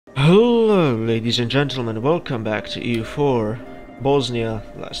Hello ladies and gentlemen, welcome back to EU4 Bosnia.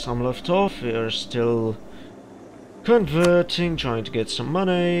 Last time left off, we are still converting, trying to get some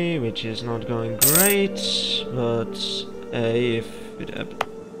money, which is not going great, but hey, if it happens...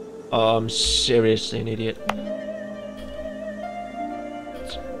 I'm seriously an idiot.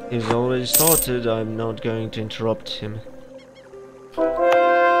 He's already started, I'm not going to interrupt him.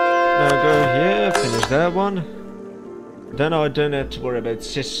 Now go here, finish that one. Then I don't have to worry about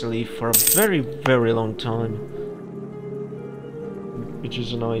Sicily for a very, very long time. Which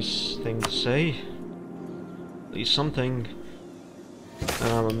is a nice thing to say. At least something.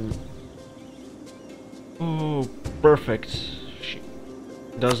 Oh, perfect. She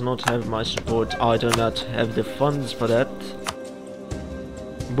does not have my support. I do not have the funds for that.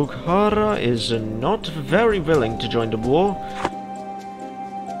 Bukhara is not very willing to join the war.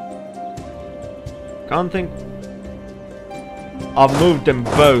 Can't think... I've moved them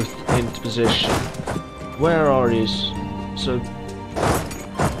both into position. Where are you? So,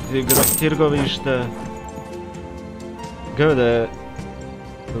 Tirgovishte. Go there.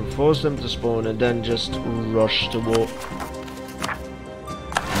 We'll force them to spawn and then just rush to war.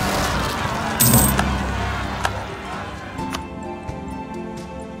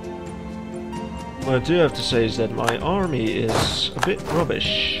 What I do have to say is that my army is a bit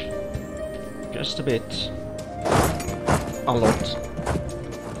rubbish. Just a bit. A lot.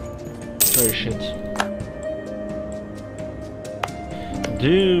 Very shit. Do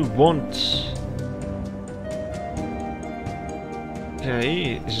you want...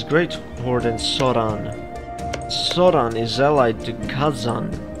 Okay, this is Great Horde and Soran. Soran is allied to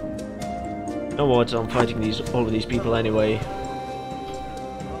Kazan. You know what, I'm fighting all of these people anyway.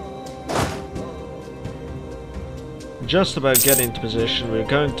 Just about getting into position, we're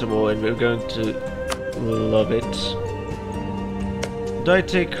going to war and we're going to love it. Did I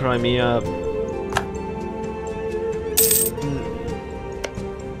take Crimea?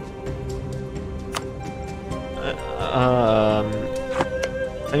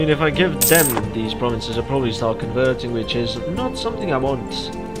 I mean, if I give them these provinces, I'll probably start converting, which is not something I want.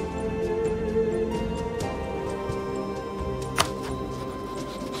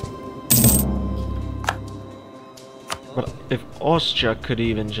 But if Austria could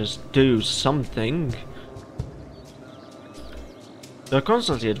even just do something... They're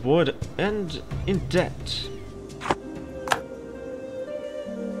constantly at war and in debt.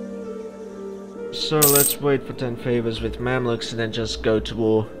 So let's wait for 10 favors with Mamluks and then just go to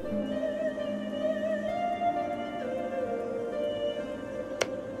war.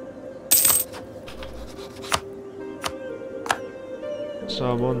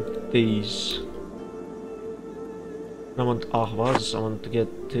 So I want these. I want Ahvaz, I want to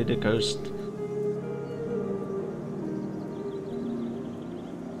get to the coast.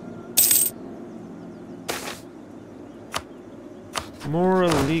 More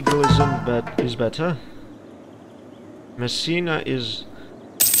legalism is better. Messina is...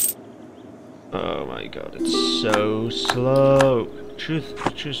 Oh my god, it's so slow.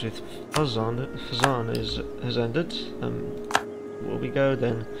 Truce with Fazan has ended. Will we go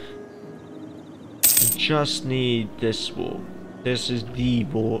then? Just need this war. This is the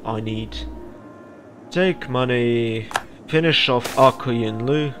war I need. Take money. Finish off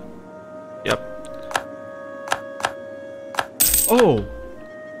Akuyunlu. Yep. Oh!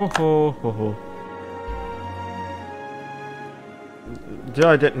 Ho ho ho ho.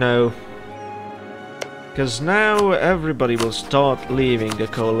 I didn't know. Because now everybody will start leaving the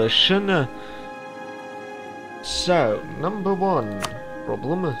coalition. So, number one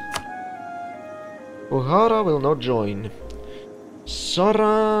problem. Bukhara will not join.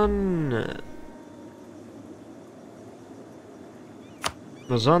 Soran...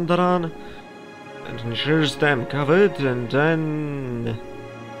 Mazandaran... And ensures them covered, and then...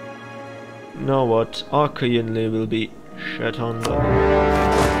 Know what? Akuyunlu will be shut on. Go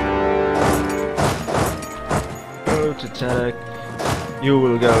to Terek. You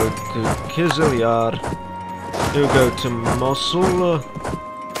will go to Kizilyar. You go to Mosul.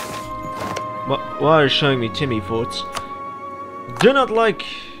 Why are you showing me Timmy forts? Do not like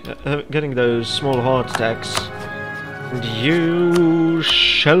getting those small heart attacks. And you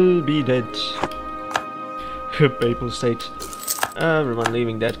shall be dead. Papal state. Everyone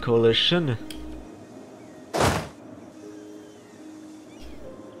leaving that coalition.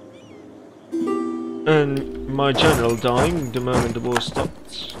 And my general dying the moment the war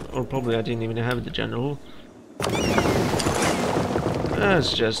stopped. Or probably I didn't even have the general.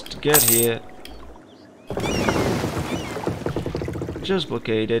 Let's just get here. Just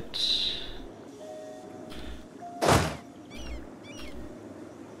blockade it.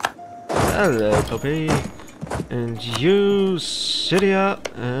 Hello, puppy. And you, Syria,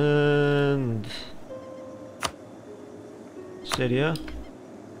 and... Syria.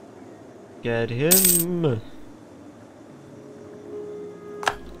 Get him.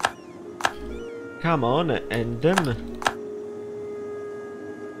 Come on, end them.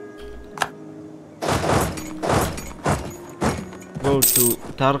 Go to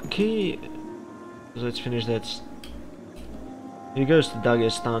Turkey. Let's finish that. He goes to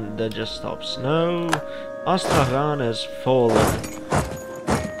Dagestan, that just stops. No. Astrakhan has fallen.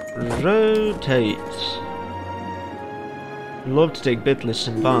 Rotate. Love to take Bitlis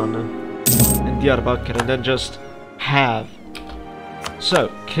and Van and Diyarbakir and then just have. So,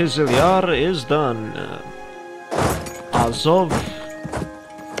 Kizilyar is done. Azov.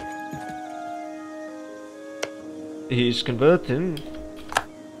 He's converting.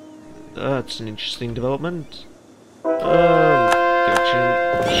 That's an interesting development. Catching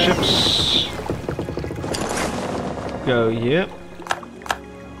ships. Go here.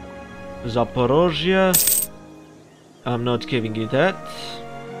 Zaporozhye. I'm not giving you that.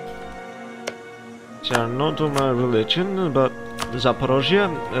 They are not on my religion, but Zaporozhye,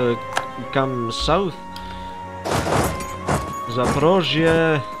 come south.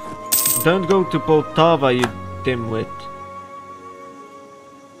 Zaporozhye. Don't go to Poltava, you dimwit.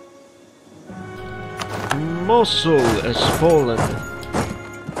 Mosul has fallen.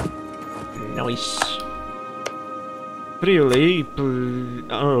 Nice. Priuli,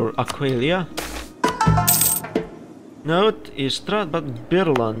 or Aqualia. Not Istra, but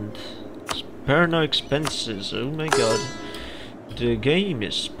Birland. Spare no expenses. Oh my god. The game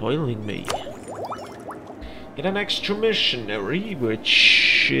is spoiling me. Get an extra missionary,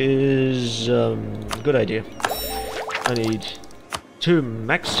 which is a good idea. I need to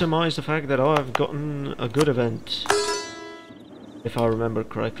maximize the fact that I've gotten a good event. If I remember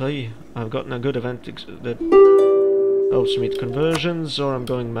correctly, I've gotten a good event that helps me with conversions, or I'm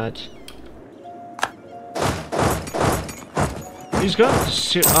going mad. He's going to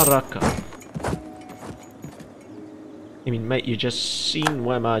Sir Araka. I mean, mate, you just seen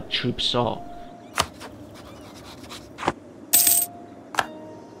where my troops are.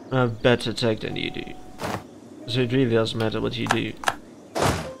 I have better tech than you do. So it really doesn't matter what you do.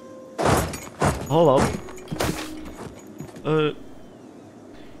 Hold up.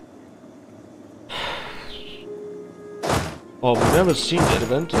 Oh, I've never seen that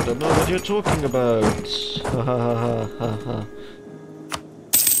event. I don't know what you're talking about. Ha ha ha ha ha ha.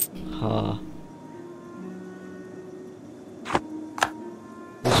 Ha.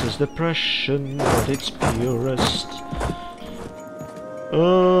 This is depression at its purest.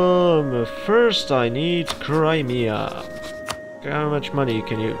 First I need Crimea. How much money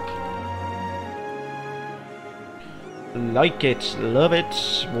can you... Like it, love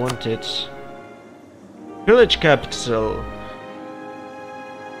it, want it. Village capital.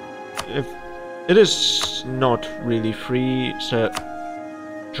 If it is not really free, so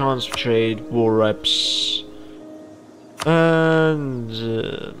transfer trade, war reps, and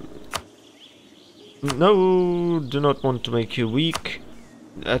no, do not want to make you weak.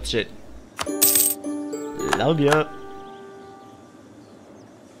 That's it. Love ya.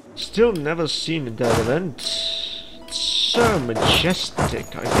 Still never seen that event. It's so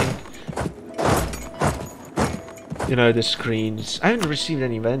majestic, I think. You know, the screens. I haven't received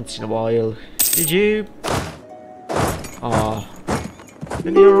any events in a while. Did you? Ah.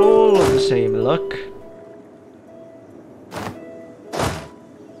 Then you're all of the same luck.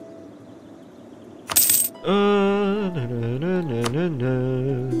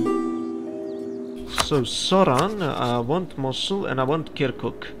 So Soran, I want Mosul and I want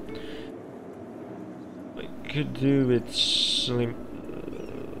Kirkuk. I could do with Slim.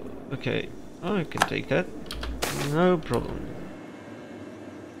 Okay, I can take that. No problem.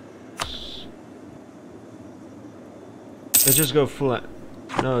 Let's just go full.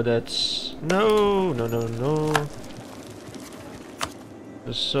 No, that's no.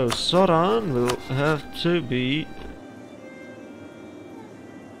 So Soran will have to be.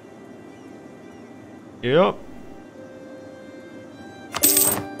 Yep.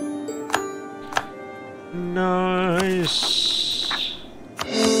 Nice.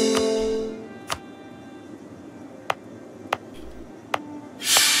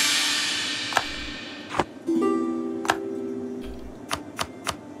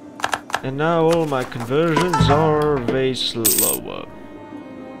 And now all my conversions are way slower.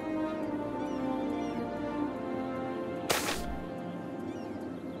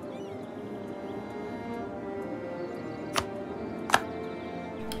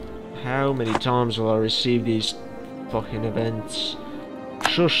 How many times will I receive these fucking events?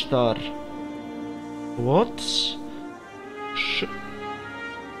 Shushtar. What?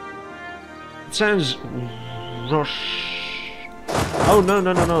 It sounds Rush. Oh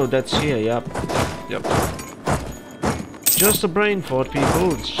no, that's here, yep. Just a brain fart,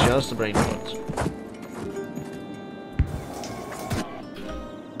 people, it's just a brain fart.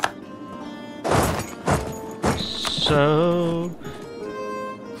 So...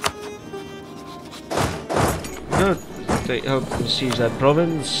 good, they help them seize that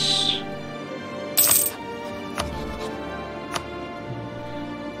province.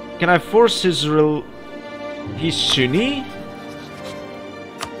 Can I force Israel? He's Sunni?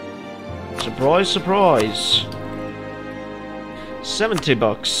 Surprise, surprise. 70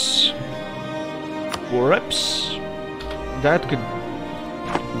 bucks. 4 reps. That could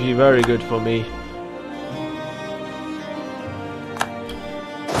be very good for me.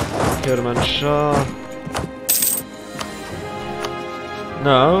 Kermanshah.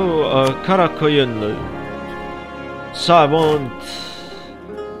 No, Karakoyunlu. So I want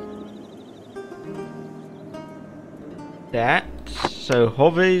that. So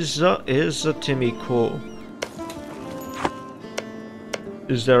Hoveza is a Timiko.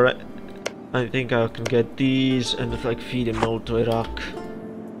 Is there a... I think I can get these and like feed him all to Iraq.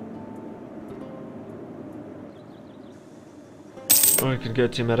 Or I can go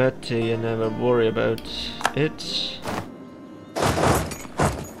to Mereti and never worry about it.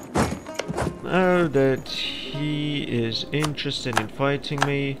 Now that he is interested in fighting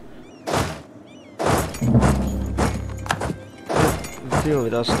me, let's deal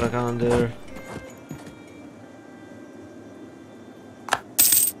with Astrakhan there.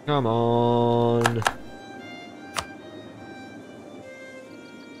 Come on.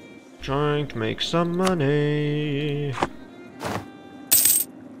 Trying to make some money.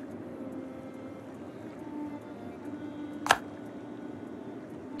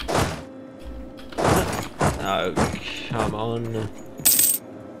 Oh, come on.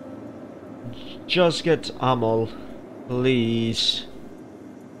 Just get Amol, please.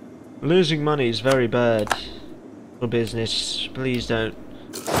 Losing money is very bad for business. Please don't.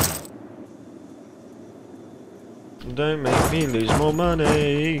 Don't make me lose more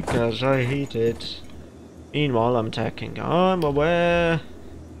money, cause I hate it. Meanwhile, I'm attacking. I'm aware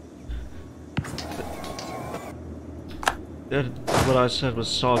that what I said was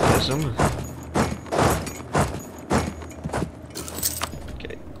sarcasm.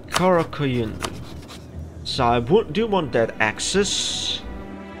 Okay, Karakoyunlu. So I do want that access.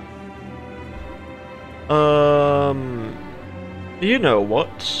 You know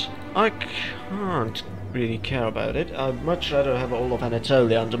what? I can't really care about it. I'd much rather have all of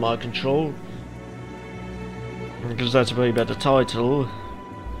Anatolia under my control, because that's a way better title.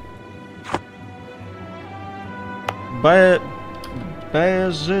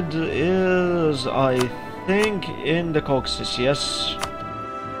 Bayezid is, I think, in the Caucasus, yes.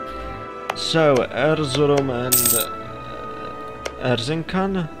 So Erzurum and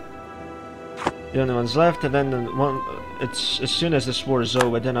Erzincan, the only ones left, and then it's as soon as this war is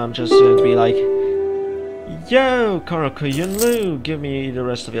over, then I'm just going to be like, yo, Karakoyunlu, give me the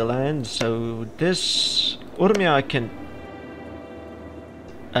rest of your land. So this Urmia I can...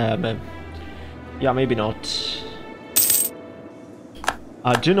 yeah, maybe not.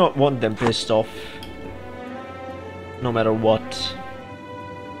 I do not want them pissed off, no matter what.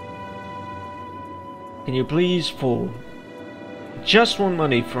 Can you please fall? Just want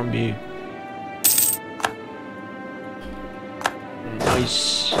money from you.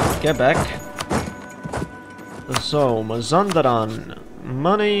 Nice. Get back. So, Mazandaran.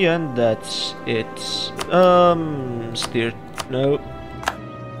 Money and that's it. Steer. No.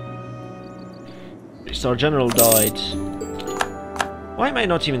 Our general died. Why am I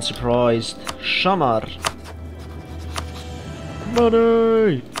not even surprised? Shamar.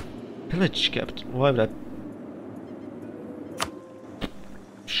 Money! Pillage capital. Why would I...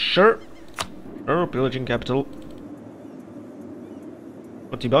 Sure. Oh, pillaging capital.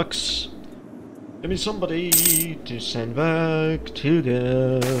 40 bucks. Give me somebody to send back to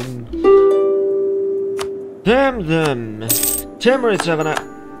them. Damn them! Timurids have an...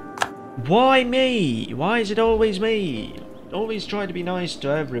 Why me? Why is it always me? Always try to be nice to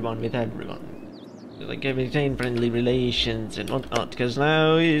everyone with everyone. Like maintain friendly relations and whatnot, because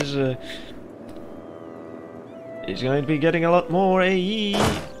now he's going to be getting a lot more AE.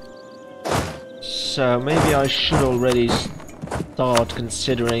 So maybe I should already start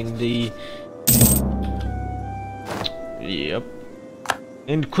considering the... Yep.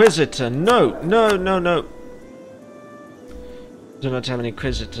 Inquisitor. No. Do not have an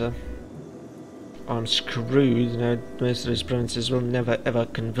Inquisitor. I'm screwed. Now most of these provinces will never ever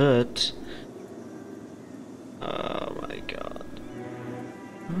convert.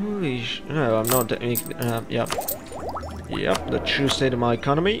 No, I'm not. Yep. Yep, the true state of my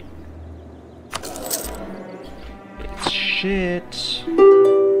economy. It's shit.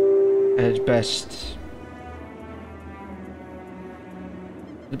 At best.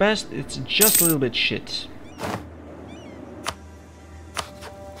 The best, it's just a little bit shit.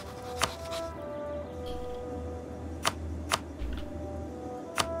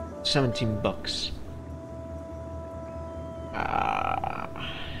 $17.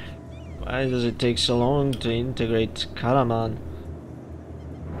 Why does it take so long to integrate Karaman?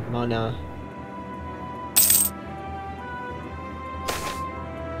 Mana.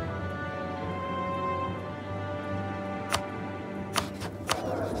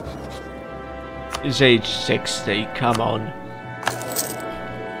 It's age 60, come on.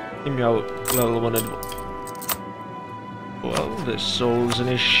 Give me out level 1 and... Well, this soul's an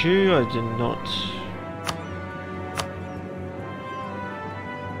issue, I did not...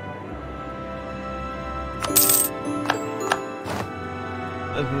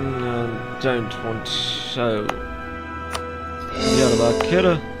 don't want so.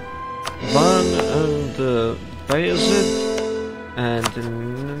 Diyarbakir, Van and Bayezid, and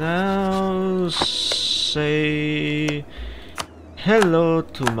now say hello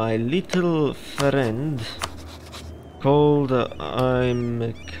to my little friend called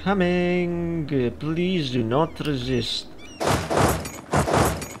I'm coming. Please do not resist.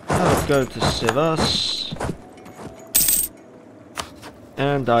 I'll go to Sivas.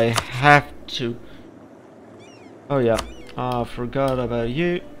 And I have to... Oh yeah, I forgot about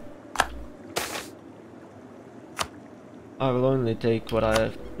you. I will only take what I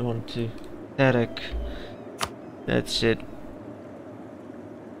want to. Derek. That's it.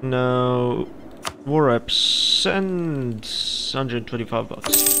 No... War reps and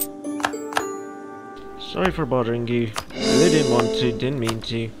 $125. Sorry for bothering you. Really didn't want to, didn't mean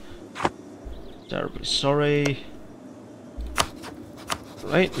to. Terribly sorry.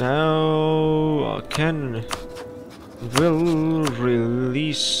 Right now, I will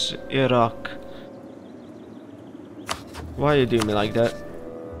release Iraq. Why you do me like that?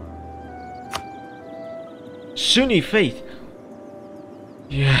 Sunni faith.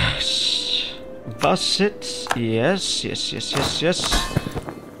 Yes. Basit. Yes.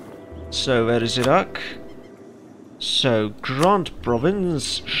 So where is Iraq? So Grand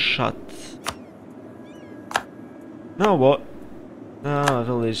Province shut. Now what? I've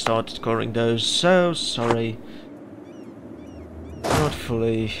already started scoring those, so sorry. Not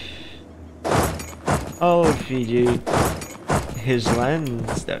fully. I'll feed you his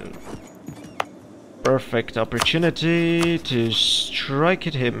lands though. Perfect opportunity to strike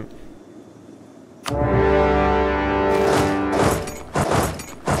at him.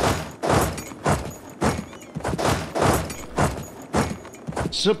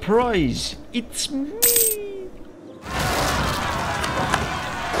 Surprise! It's me!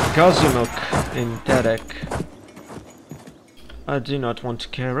 Kazimuk in Derek. I do not want to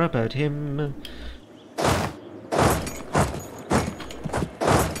care about him.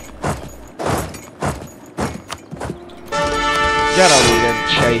 Get out of here,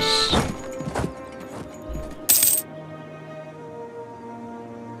 Chase.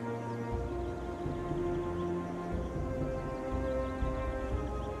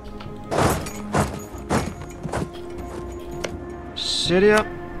 Syria.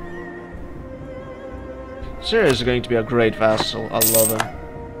 Syria is going to be a great vassal. I love him.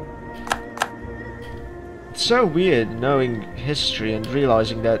 It's so weird knowing history and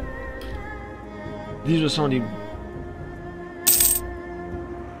realizing that these were some of the...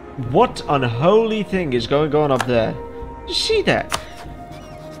 What unholy thing is going on up there? You see that?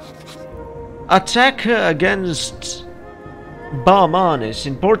 Attack against Balmanes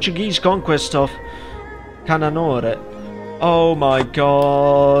in Portuguese conquest of Cananore. Oh my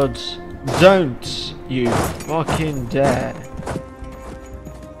god. Don't you fucking dare.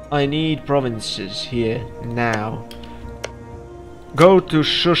 I need provinces here now. Go to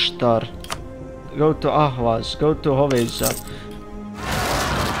Shushtar. Go to Ahvaz. Go to Hoveza.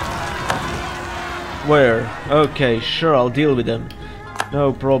 Where? Okay, sure, I'll deal with them.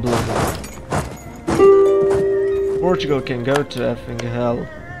 No problem. Portugal can go to effing hell.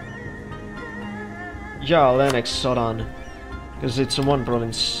 Yeah, I'll annex Sodan. Because it's a one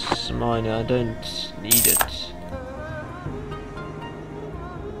province mine, I don't need it.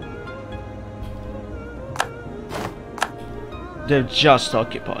 They've just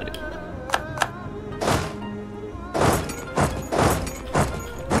occupied it.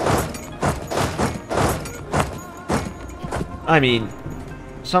 I mean,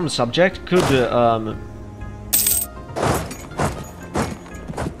 some subject could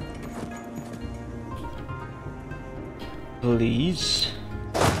please.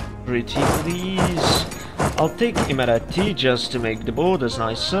 Pretty please. I'll take Emirati just to make the borders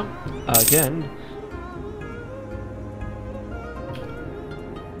nicer. Again.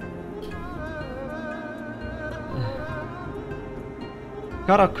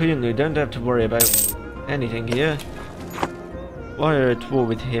 Karakoyunlu, you don't have to worry about anything here. Why are you at war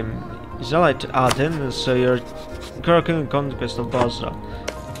with him? He's allied to Aden, so you're Karakoyunlu conquest of Basra.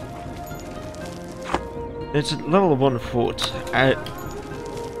 It's at level 1 fort.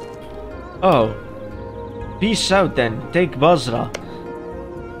 Oh. Peace out then, take Basra.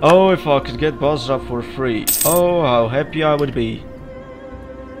 Oh, if I could get Basra for free. Oh, how happy I would be.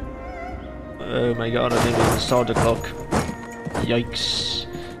 Oh my god, I didn't even start the clock. Yikes.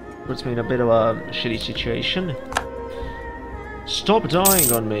 Puts me in a bit of a shitty situation. Stop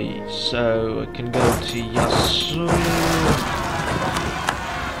dying on me, so I can go to Yasu.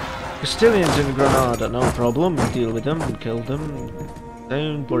 Castilians in Granada, no problem. Deal with them and kill them.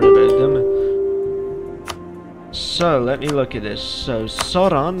 Don't worry about them. So, let me look at this. So,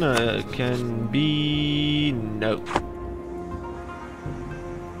 Soran can be... no.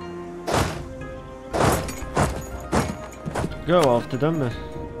 Go after them.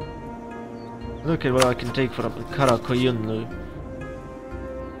 Look at what I can take from Karakoyunlu.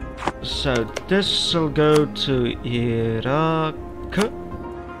 So, this will go to Iraq.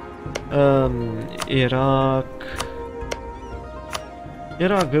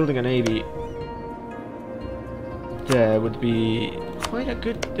 Iraq building a navy. There would be quite a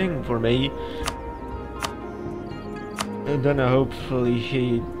good thing for me. And then hopefully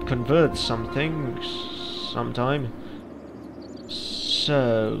he converts something sometime.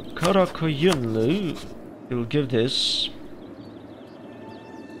 So, Karakoyunlu will give this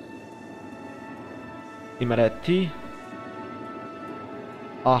Imereti,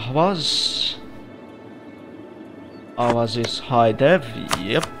 Ahvaz. Ahvaz is high dev,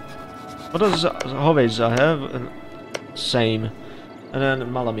 yep. What does Hoveza have? Same. And then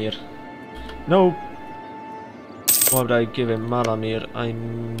Malamir. No. Why would I give him Malamir? I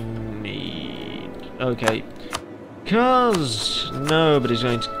need... okay. Cause nobody's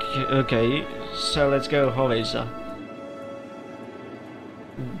going to... okay, so let's go Hoveza.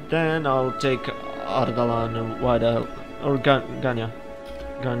 Then I'll take Ardalan, why the hell? Or Ganja.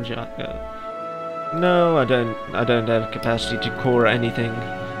 No, I don't have capacity to core anything.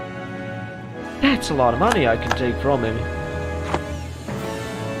 That's a lot of money I can take from him.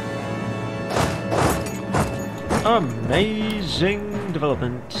 Amazing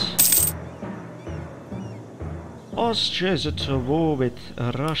development. Austria is at war with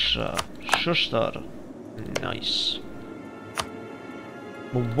Russia. Shushtar. Nice.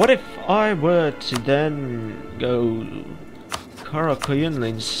 But what if I were to then go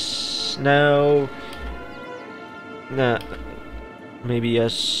Karakoyunlu? No. Nah. Maybe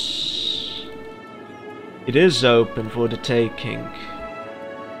yes. It is open for the taking.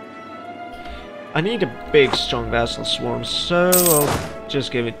 I need a big strong vassal swarm, so I'll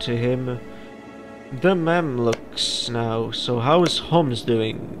just give it to him. The Mamluks now, so how is Homs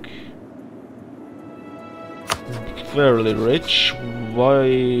doing? Fairly rich.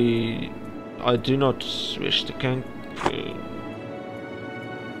 Why? I do not wish to conquer.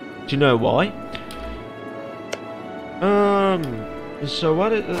 Do you know why? So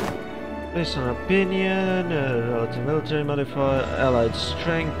what is... based on opinion, relative military modifier, allied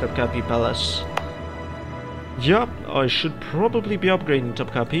strength, Topkapi Palace. Yup, I should probably be upgrading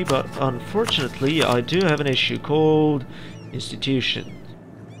Topkapi, but unfortunately I do have an issue called institution.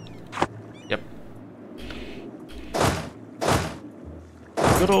 Yep.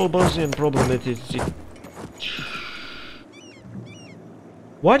 Good old Bosnian problem it is...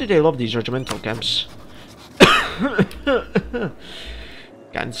 why do they love these regimental camps?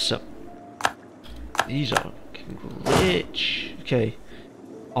 Cancer. These are rich. Okay.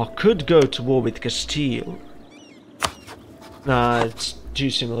 I could go to war with Castile. Nah, it's too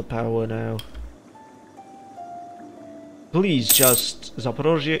similar power now. Please, just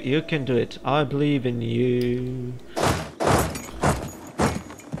Zaporozhye, you can do it. I believe in you.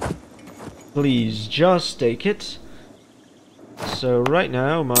 Please, just take it. So right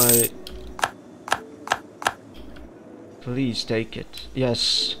now, my... please take it.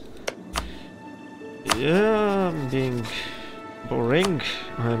 Yes. Yeah, I'm being boring.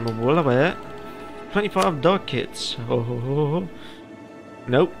 I'm well aware. 25 dog kits. Oh.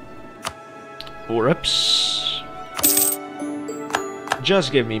 Nope. Whoops.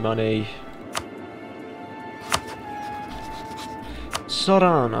 Just give me money.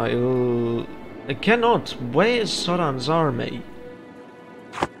 Soran, I cannot. Where is Soran's army?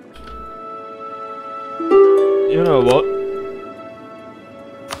 You know what?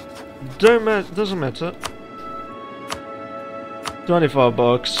 doesn't matter. 25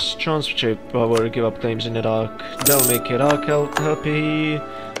 bucks, transfer power, give up claims in Iraq. They'll make Iraq happy.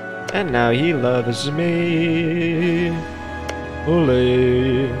 And now he loves me.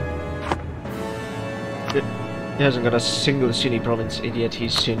 Ole. He hasn't got a single Sunni province, idiot,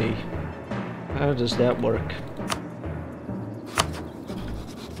 he's Sunni. How does that work?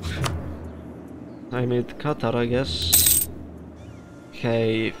 I made Qatar, I guess.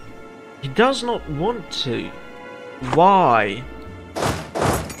 Okay. He does not want to. Why?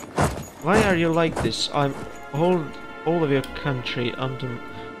 Why are you like this? I'm all of your country under.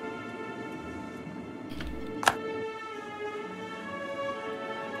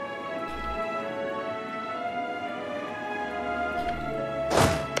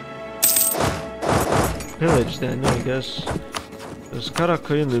 Pillage then, I guess. Because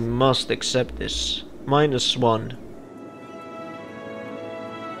Karakoyunlu must accept this. -1.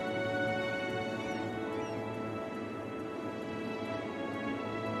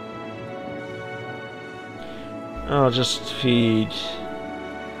 I'll just feed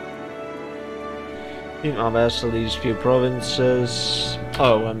my vassal these few provinces.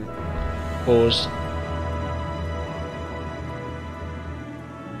 Oh, pause.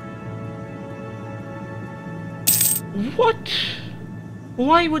 What?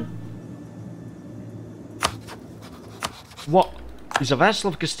 Why would... What? He's a vassal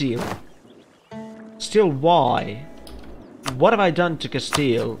of Castile. Still, why? What have I done to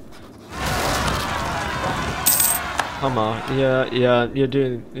Castile? Come on, yeah, you're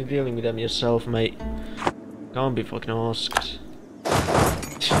dealing with them yourself, mate. Can't be fucking asked.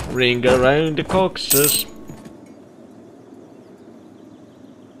 Ring around the Caucasus.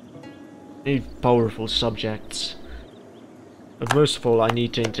 Need powerful subjects. But most of all, I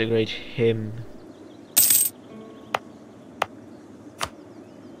need to integrate him.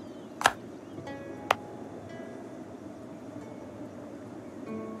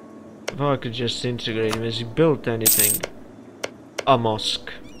 If I could just integrate him, has he built anything? A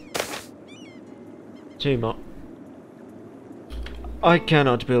mosque. Too much. I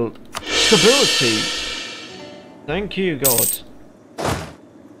cannot build stability. Thank you, God.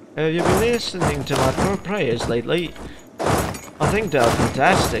 Have you been listening to my prayers lately? I think they're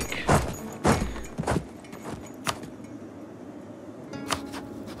fantastic.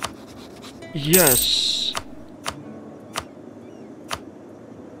 Yes.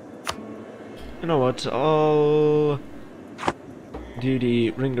 You know what, I'll do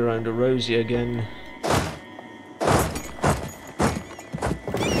the ring around the rosy again.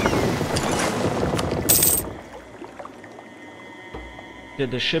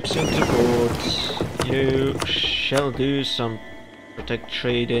 Get the ships into port. You shall do some protect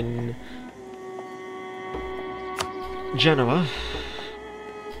trade in Genoa.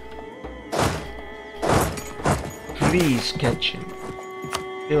 Please catch him.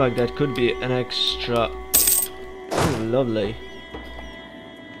 I feel like that could be an extra. Oh, lovely.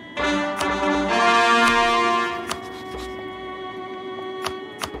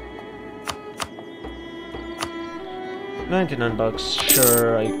 $99,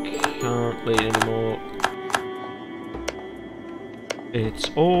 sure, I can't wait anymore. It's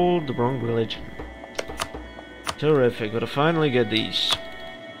all the wrong religion. Terrific, gotta finally get these.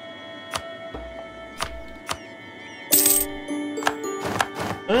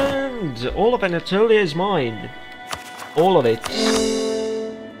 And all of Anatolia is mine. All of it.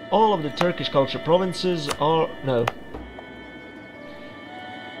 All of the Turkish culture provinces are... no.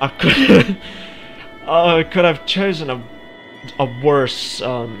 I could have chosen a worse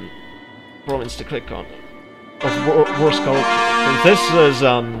province to click on. Of worse culture. This is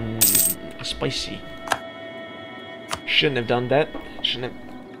spicy. Shouldn't have done that. Shouldn't have.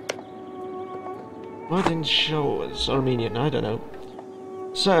 Why didn't show us Armenian? I don't know.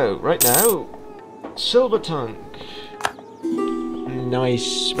 So right now, Silver Tongue.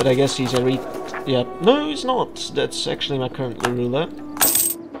 Nice, but I guess he's a yeah. No, he's not. That's actually my current ruler.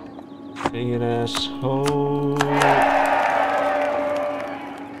 Being an asshole.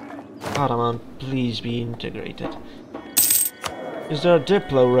 Karaman, please be integrated. Is there a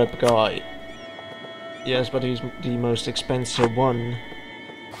Diplo rep guy? Yes, but he's the most expensive one.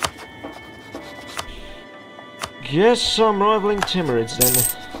 Guess I'm rivaling Timurids then.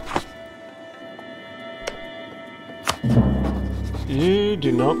 You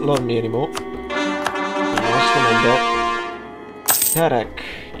do not love me anymore. You must amend that. Tarak.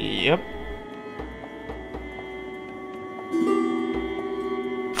 Yep.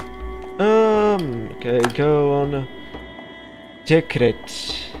 Okay, go on. Tikrit.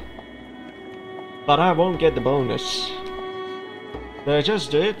 But I won't get the bonus. But I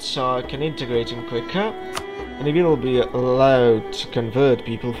just do it so I can integrate him quicker. And he will be allowed to convert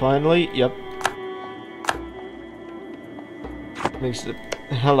people finally. Yep. Makes the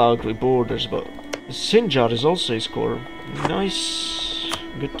hell ugly borders, but Sinjar is also his core. Nice.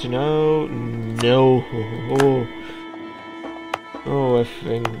 Good to know. No. Oh,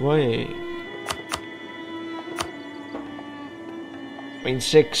 effing way. Queen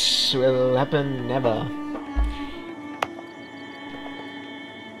 6 will happen never.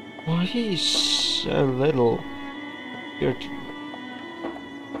 Why he's so little. You're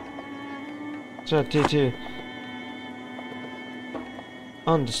so T2.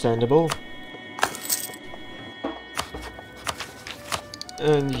 Understandable.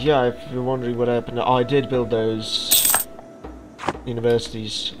 And yeah, if you're wondering what happened, I did build those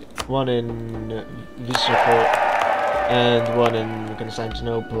universities. One in Visoko and one in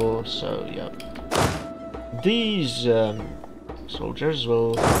Constantinople, so yeah. These soldiers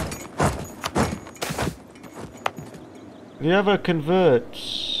will... Do you ever convert?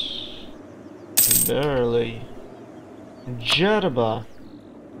 Barely. Jerba.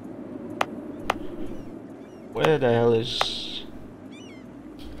 Where the hell is...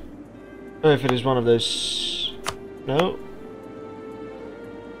 Oh, if it is one of those... No.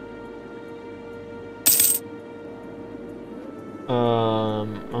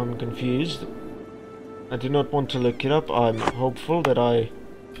 I'm confused. I do not want to look it up. I'm hopeful that I...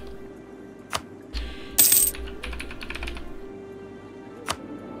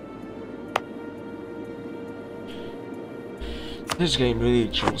 This game really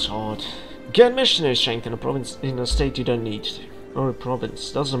chills hard. Get missionary strength in a province, in a state you don't need to. Or a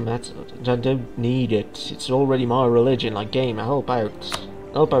province, doesn't matter. I don't need it. It's already my religion, like game. Help out.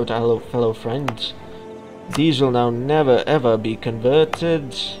 Help out a fellow friend. These will now never ever be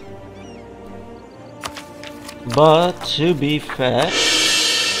converted. But to be fair,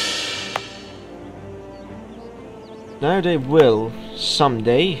 now they will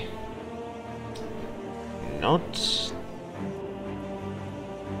someday. Not.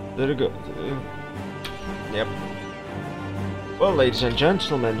 There we go. Yep. Well, ladies and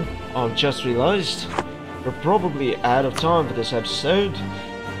gentlemen, I've just realized we're probably out of time for this episode.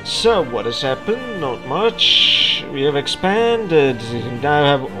 So, what has happened? Not much. We have expanded. We now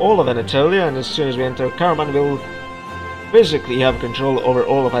have all of Anatolia, and as soon as we enter Karabey, we'll physically have control over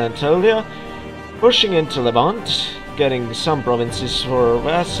all of Anatolia. Pushing into Levant, getting some provinces for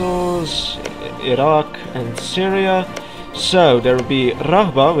vassals, Iraq and Syria. So, there will be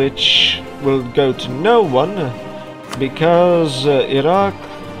Rahba, which will go to no one, because Iraq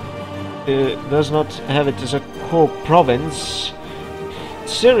does not have it as a core province.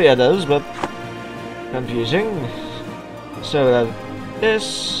 Syria does, but confusing. So we have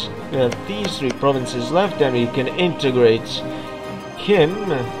this, we have these three provinces left, and we can integrate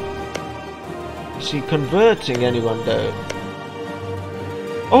him. Is he converting anyone though?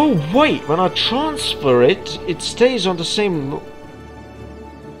 Oh wait, when I transfer it, it stays on the same...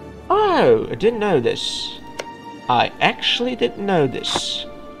 Oh, I didn't know this. I actually didn't know this.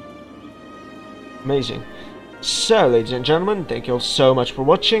 Amazing. So, ladies and gentlemen, thank you all so much for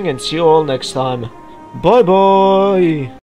watching, and see you all next time. Bye bye!